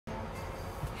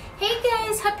Hey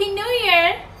guys, happy new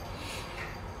year.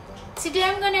 Today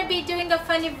I'm gonna be doing a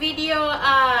funny video.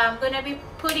 I'm gonna be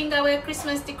putting away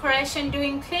Christmas decoration,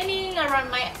 doing cleaning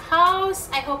around my house.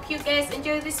 I hope you guys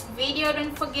enjoy this video.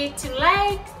 Don't forget to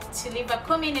like, to leave a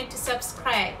comment, and to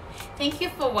subscribe. Thank you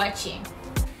for watching.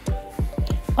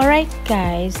 Alright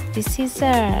guys, this is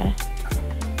a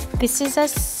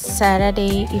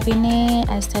Saturday evening.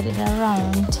 I started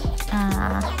around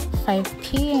 5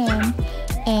 p.m.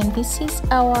 and this is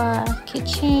our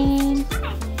kitchen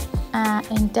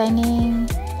and dining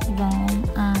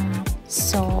room.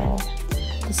 So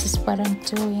this is what I'm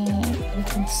doing. You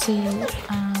can see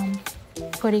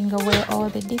putting away all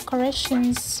the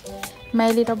decorations. My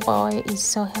little boy is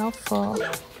so helpful.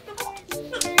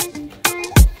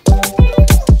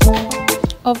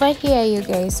 Over here, you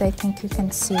guys, I think you can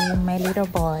see my little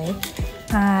boy.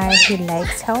 He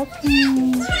likes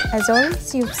helping. As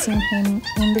always, you've seen him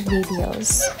in the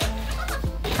videos.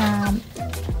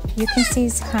 You can see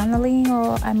he's handling,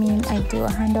 I do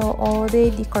handle all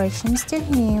the decorations to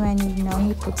him, and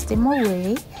he puts them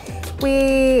away.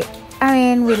 We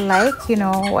like,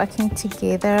 working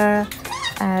together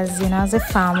as a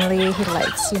family. He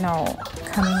likes,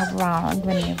 coming around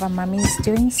whenever mommy is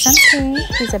doing something.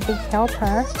 He's a big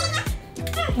helper.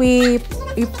 We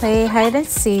play hide and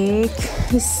seek.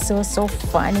 He's so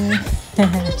funny.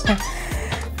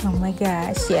 Oh my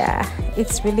gosh, yeah,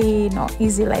 it's really not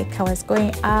easy. Like, I was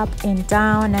going up and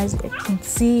down, as you can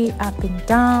see, up and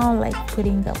down, like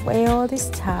putting away all this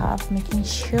stuff, making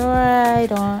sure I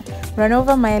don't run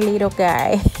over my little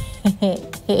guy.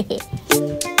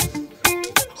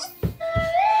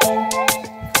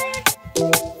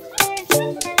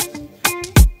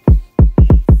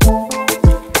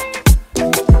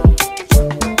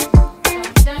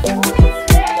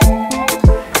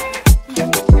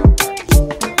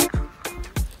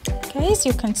 As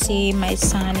you can see, my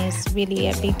son is really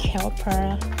a big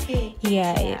helper.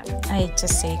 Yeah, I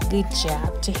just say good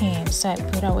job to him. So I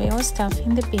put away all stuff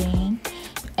in the bin,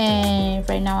 and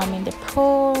right now I'm in the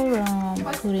pool room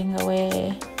putting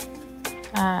away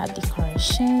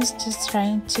decorations, just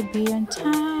trying to be on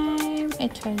time.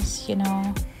 It was,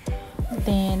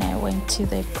 then I went to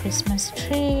the Christmas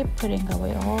tree, putting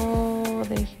away all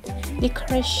the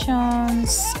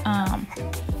decorations.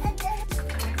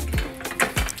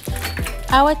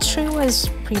 Our tree was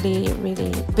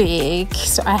really big,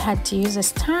 so I had to use a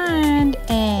stand,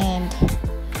 and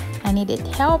I needed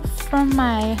help from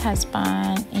my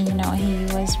husband, and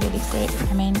he was really great.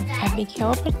 A big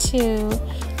helper too.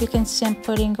 You can see I'm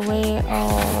putting away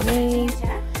all the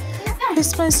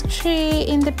Christmas tree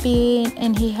in the bin,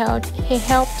 and he helped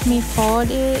me fold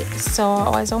it, so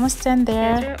I was almost done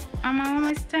there. I'm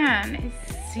almost done.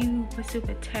 It's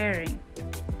super tiring.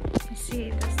 You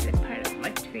see, that's the part of my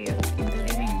tree in the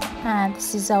living room.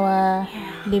 This is our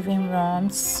living room,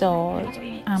 so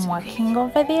I'm walking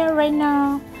over there right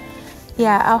now.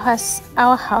 Yeah,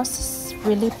 our house is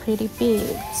really pretty big,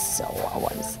 so I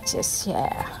was just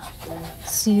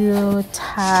so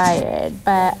tired,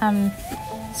 but I'm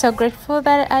so grateful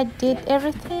that I did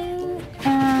everything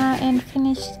and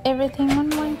finished everything on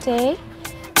one day.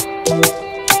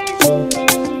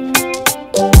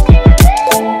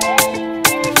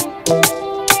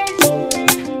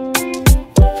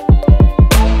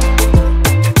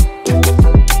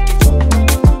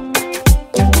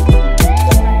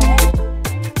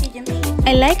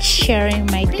 I like sharing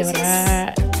my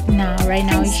daughter right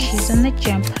now she's on the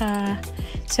jumper,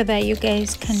 so that you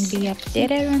guys can be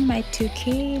updated on my two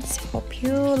kids. Hope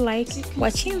you like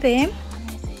watching them.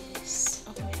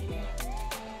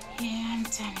 Yeah, I'm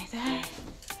done with that.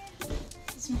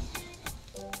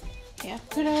 Yeah,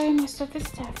 put away most of the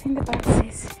stuff in the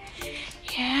boxes.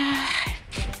 Yeah,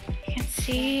 you can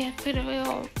see I put away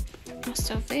most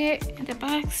of it in the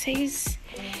boxes.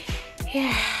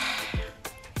 Yeah,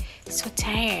 so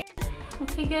tired.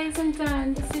 Okay guys, I'm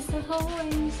done. This is the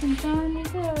hallways. I'm done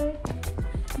with it.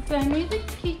 I'm done with the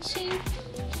kitchen.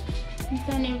 I'm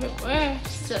done everywhere.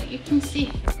 So you can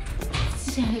see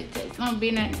it's not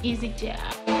been an easy job.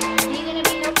 Are you gonna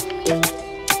be helping me?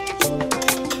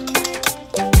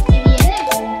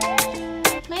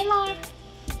 Myla,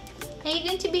 are you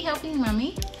going to be helping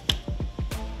mommy?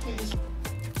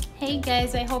 Hey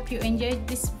guys, I hope you enjoyed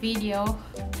this video.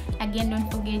 Again, don't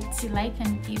forget to like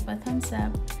and give a thumbs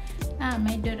up.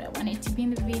 My daughter wanted to be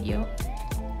in the video.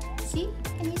 See,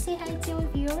 can you say hi to your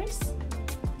viewers?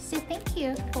 Say thank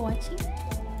you for watching.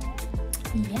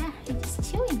 Yeah, you're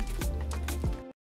just chilling.